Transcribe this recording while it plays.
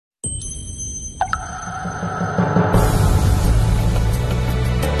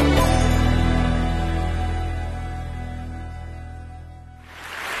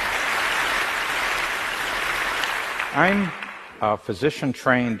I'm a physician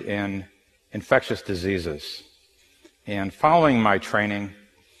trained in infectious diseases. And following my training,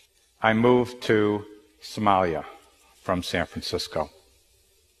 I moved to Somalia from San Francisco.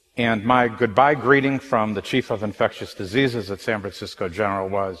 And my goodbye greeting from the chief of infectious diseases at San Francisco General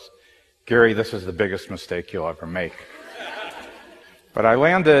was, "Gary, this is the biggest mistake you'll ever make." But I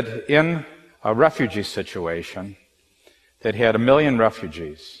landed in a refugee situation that had 1 million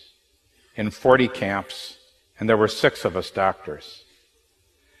refugees in 40 camps, and there were 6 of us doctors.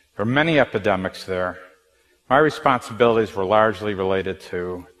 There were many epidemics there. My responsibilities were largely related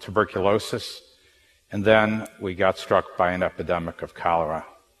to tuberculosis, and then we got struck by an epidemic of cholera.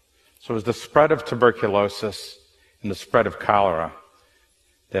 So it was the spread of tuberculosis and the spread of cholera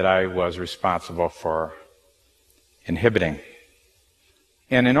that I was responsible for inhibiting.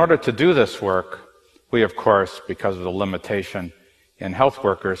 And in order to do this work, we, of course, because of the limitation in health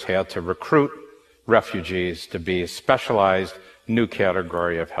workers, had to recruit refugees to be a specialized new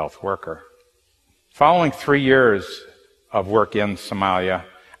category of health worker. Following 3 years of work in Somalia,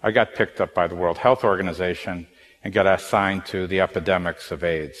 I got picked up by the World Health Organization and got assigned to the epidemics of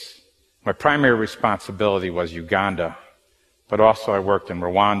AIDS. My primary responsibility was Uganda, but also I worked in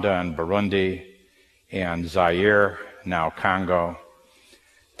Rwanda and Burundi and Zaire, now Congo,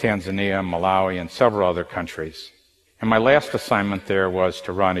 Tanzania, Malawi, and several other countries. And my last assignment there was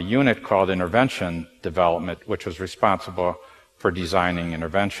to run a unit called Intervention Development, which was responsible for designing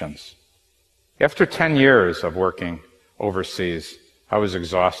interventions. After 10 years of working overseas, I was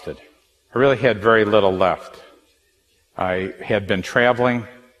exhausted. I really had very little left. I had been traveling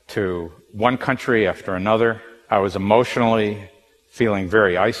to one country after another. I was emotionally feeling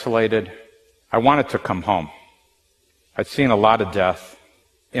very isolated. I wanted to come home. I'd seen a lot of death,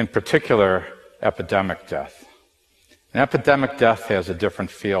 in particular epidemic death. And epidemic death has a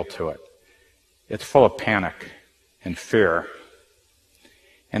different feel to it. It's full of panic and fear.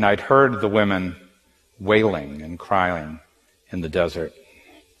 And I'd heard the women wailing and crying in the desert.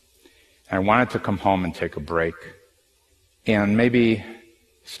 And I wanted to come home and take a break and maybe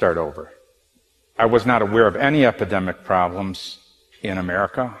start over. I was not aware of any epidemic problems in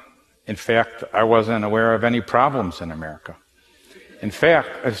America. In fact, I wasn't aware of any problems in America. In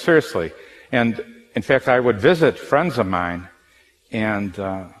fact, seriously, and in fact, I would visit friends of mine, and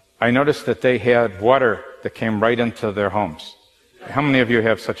I noticed that they had water that came right into their homes. How many of you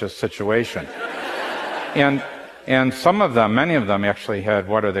have such a situation? And some of them, many of them actually had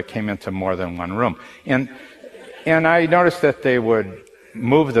water that came into more than one room. And I noticed that they would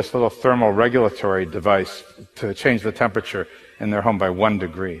move this little thermal regulatory device to change the temperature in their home by 1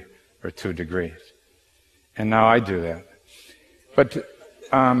 degree or 2 degrees. And now I do that. But,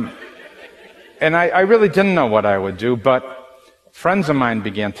 and I really didn't know what I would do, but friends of mine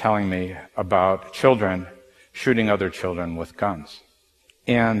began telling me about children shooting other children with guns.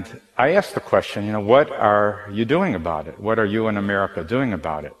 And I asked the question, what are you doing about it? What are you in America doing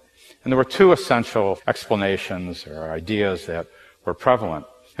about it? And there were 2 essential explanations or ideas that were prevalent.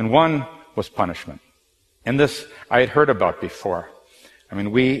 And one was punishment. And this I had heard about before. I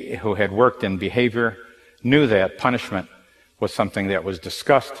mean, we who had worked in behavior knew that punishment was something that was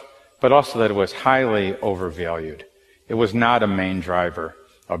discussed, but also that it was highly overvalued. It was not a main driver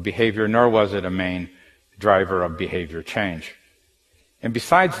of behavior, nor was it a main driver of behavior change. And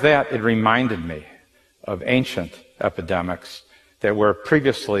besides that, it reminded me of ancient epidemics that were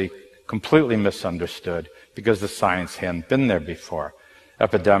previously completely misunderstood because the science hadn't been there before.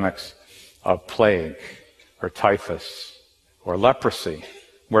 Epidemics of plague or typhus or leprosy,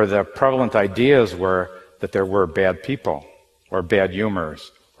 where the prevalent ideas were that there were bad people or bad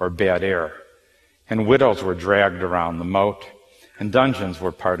humors or bad air. And widows were dragged around the moat, and dungeons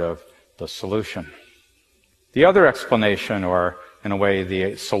were part of the solution. The other explanation, or in a way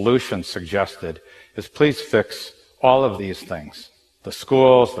the solution suggested, is please fix all of these things. The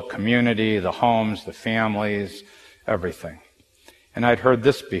schools, the community, the homes, the families, everything. And I'd heard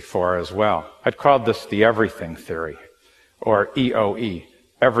this before as well. I'd called this the everything theory, or EOE,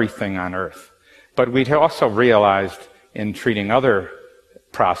 everything on earth. But we'd also realized in treating other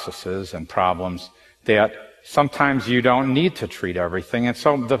processes and problems that sometimes you don't need to treat everything. And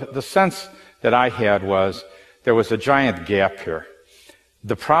so the sense that I had was there was a giant gap here.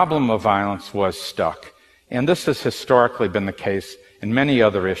 The problem of violence was stuck. And this has historically been the case in many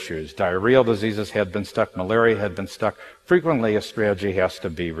other issues. Diarrheal diseases had been stuck, malaria had been stuck. Frequently, a strategy has to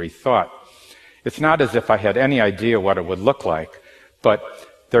be rethought. It's not as if I had any idea what it would look like, but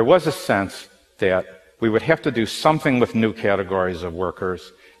there was a sense that we would have to do something with new categories of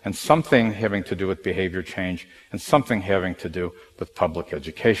workers, and something having to do with behavior change, and something having to do with public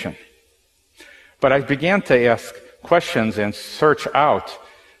education. But I began to ask questions and search out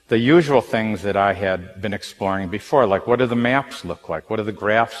the usual things that I had been exploring before, like what do the maps look like? What do the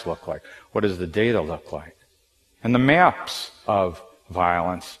graphs look like? What does the data look like? And the maps of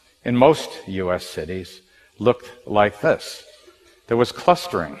violence in most U.S. cities looked like this. There was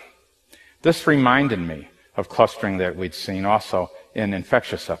clustering. This reminded me of clustering that we'd seen also in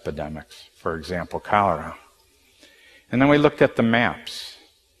infectious epidemics, for example, cholera. And then we looked at the maps.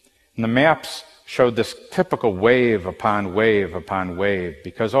 And the maps showed this typical wave upon wave upon wave,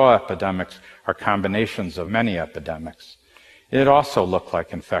 because all epidemics are combinations of many epidemics. It also looked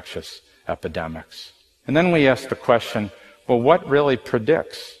like infectious epidemics. And then we asked the question, well, what really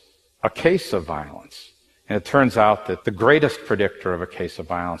predicts a case of violence? And it turns out that the greatest predictor of a case of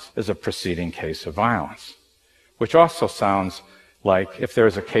violence is a preceding case of violence, which also sounds like if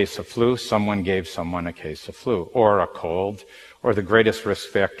there's a case of flu, someone gave someone a case of flu, or a cold, or the greatest risk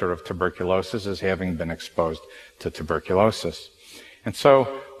factor of tuberculosis is having been exposed to tuberculosis. And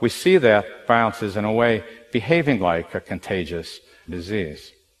so we see that violence is in a way behaving like a contagious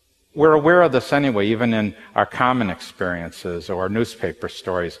disease. We're aware of this anyway, even in our common experiences or newspaper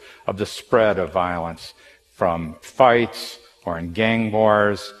stories of the spread of violence from fights or in gang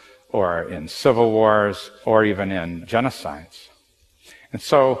wars or in civil wars or even in genocides. And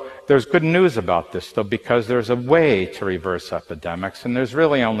so there's good news about this, though, because there's a way to reverse epidemics, and there's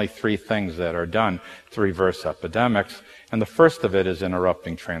really only three things that are done to reverse epidemics, and the first of it is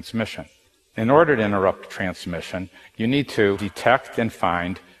interrupting transmission. In order to interrupt transmission, you need to detect and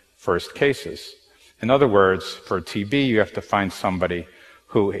find first cases. In other words, for TB, you have to find somebody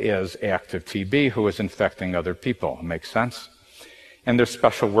who is active TB, who is infecting other people. Make sense? And there's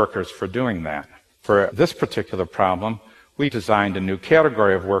special workers for doing that. For this particular problem, we designed a new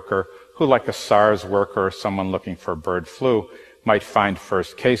category of worker who, like a SARS worker or someone looking for bird flu, might find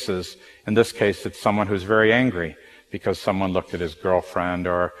first cases. In this case, it's someone who's very angry because someone looked at his girlfriend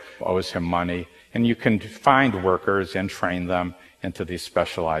or owes him money. And you can find workers and train them into these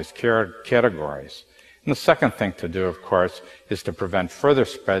specialized categories. And the second thing to do, of course, is to prevent further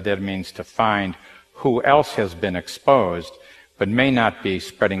spread. That means to find who else has been exposed but may not be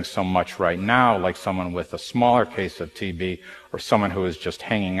spreading so much right now, like someone with a smaller case of TB or someone who is just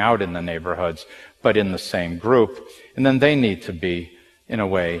hanging out in the neighborhoods, but in the same group. And then they need to be, in a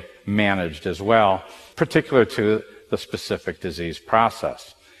way, managed as well, particular to the specific disease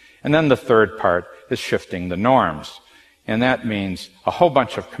process. And then the third part is shifting the norms. And that means a whole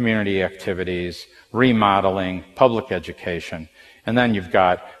bunch of community activities, remodeling, public education, and then you've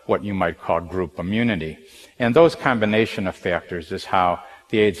got what you might call group immunity. And those combination of factors is how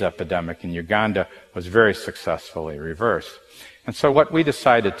the AIDS epidemic in Uganda was very successfully reversed. And so what we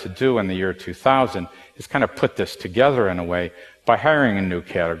decided to do in the year 2000 is kind of put this together in a way by hiring in new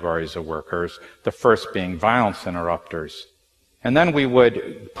categories of workers, the first being violence interrupters. And then we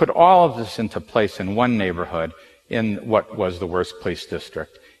would put all of this into place in one neighborhood in what was the worst police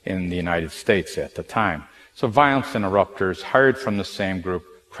district in the United States at the time. So violence interrupters hired from the same group,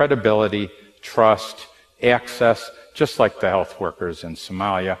 credibility, trust, access, just like the health workers in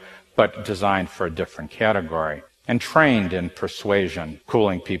Somalia, but designed for a different category, and trained in persuasion,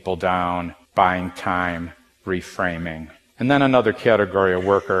 cooling people down, buying time, reframing. And then another category of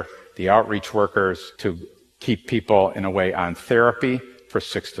worker, the outreach workers, to keep people in a way on therapy for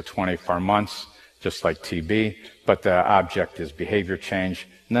 6 to 24 months, just like TB, but the object is behavior change,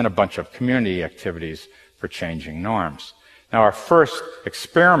 and then a bunch of community activities for changing norms. Now, our first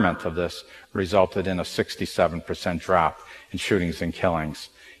experiment of this resulted in a 67% drop in shootings and killings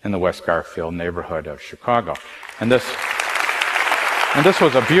in the West Garfield neighborhood of Chicago. And this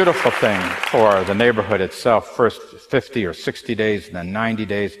was a beautiful thing for the neighborhood itself. First 50 or 60 days, and then 90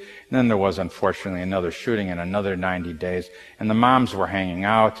 days. And then there was, unfortunately, another shooting in another 90 days. And the moms were hanging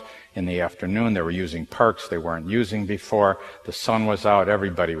out in the afternoon. They were using parks they weren't using before. The sun was out.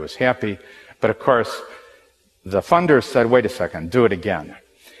 Everybody was happy. But, of course, the funders said, wait a second, do it again.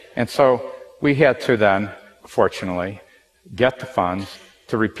 And so we had to then, fortunately, get the funds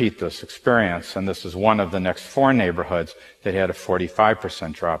to repeat this experience. And this is one of the next 4 neighborhoods that had a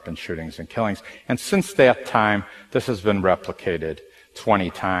 45% drop in shootings and killings. And since that time, this has been replicated 20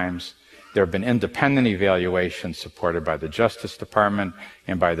 times. There have been independent evaluations supported by the Justice Department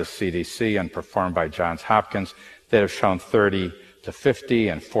and by the CDC and performed by Johns Hopkins that have shown 30 to 50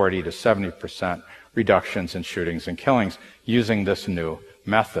 and 40 to 70% reductions in shootings and killings using this new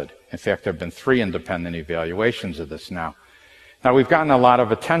method. In fact, there have been 3 independent evaluations of this now. Now, we've gotten a lot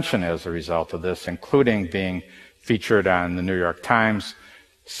of attention as a result of this, including being featured on the New York Times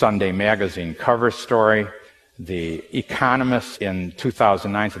Sunday magazine cover story, The economists in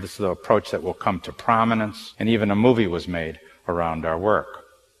 2009 said this is the approach that will come to prominence, and even a movie was made around our work.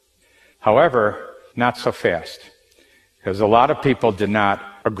 However, not so fast, because a lot of people did not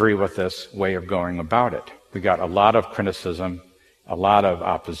agree with this way of going about it. We got a lot of criticism, a lot of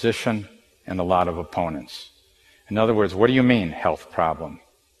opposition, and a lot of opponents. In other words, what do you mean health problem?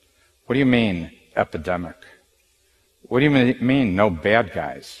 What do you mean epidemic? What do you mean no bad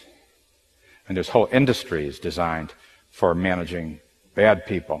guys? And there's whole industries designed for managing bad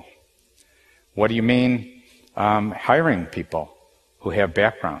people. What do you mean hiring people who have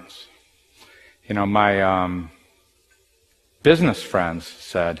backgrounds? You know, my business friends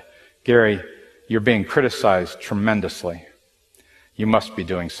said, Gary, you're being criticized tremendously. You must be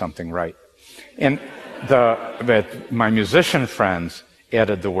doing something right. And my musician friends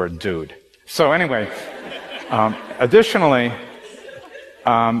added the word dude. So anyway, additionally,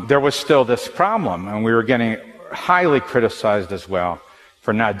 there was still this problem, and we were getting highly criticized as well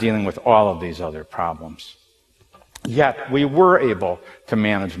for not dealing with all of these other problems. Yet, we were able to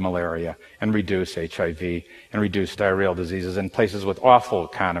manage malaria and reduce HIV and reduce diarrheal diseases in places with awful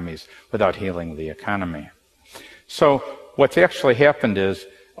economies without healing the economy. So, what's actually happened is,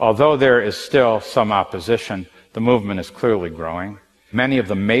 although there is still some opposition, the movement is clearly growing. Many of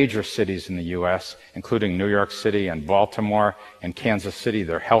the major cities in the U.S., including New York City and Baltimore and Kansas City,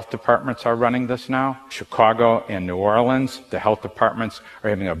 their health departments are running this now. Chicago and New Orleans, the health departments are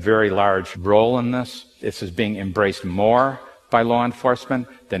having a very large role in this. This is being embraced more by law enforcement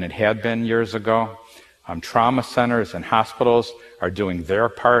than it had been years ago. Trauma centers and hospitals are doing their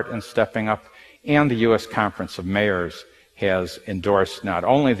part in stepping up, and the U.S. Conference of Mayors has endorsed not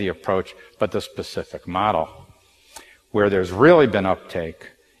only the approach, but the specific model. Where there's really been uptake,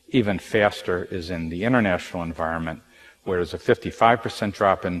 even faster, is in the international environment, where there's a 55%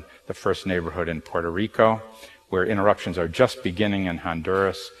 drop in the first neighborhood in Puerto Rico, where interruptions are just beginning in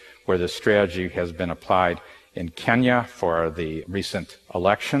Honduras, where the strategy has been applied in Kenya for the recent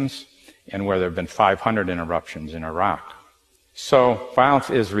elections, and where there have been 500 interruptions in Iraq. So violence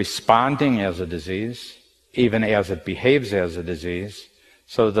is responding as a disease, even as it behaves as a disease.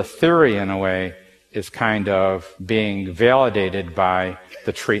 So the theory, in a way, is kind of being validated by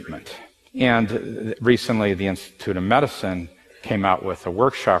the treatment. And recently, the Institute of Medicine came out with a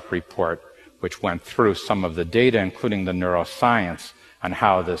workshop report which went through some of the data, including the neuroscience, on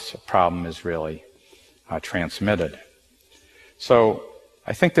how this problem is really transmitted. So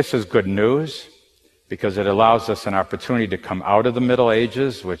I think this is good news because it allows us an opportunity to come out of the Middle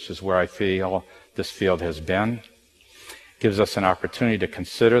Ages, which is where I feel this field has been. Gives us an opportunity to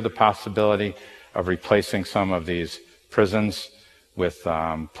consider the possibility of replacing some of these prisons with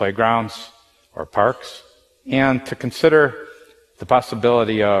playgrounds or parks, and to consider the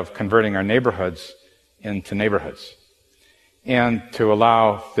possibility of converting our neighborhoods into neighborhoods, and to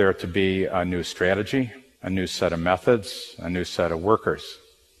allow there to be a new strategy, a new set of methods, a new set of workers.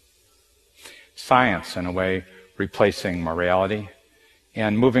 Science, in a way, replacing morality,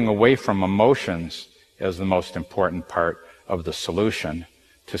 and moving away from emotions as the most important part of the solution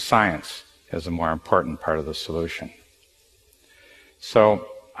to science as a more important part of the solution. So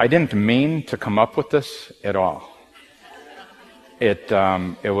I didn't mean to come up with this at all. It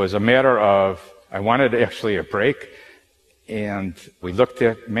was a matter of, I wanted actually a break, and we looked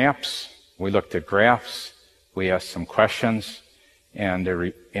at maps, we looked at graphs, we asked some questions, and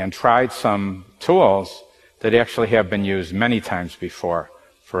tried some tools that actually have been used many times before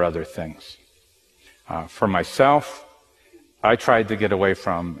for other things. For myself, I tried to get away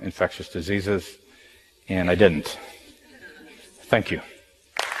from infectious diseases, and I didn't. Thank you.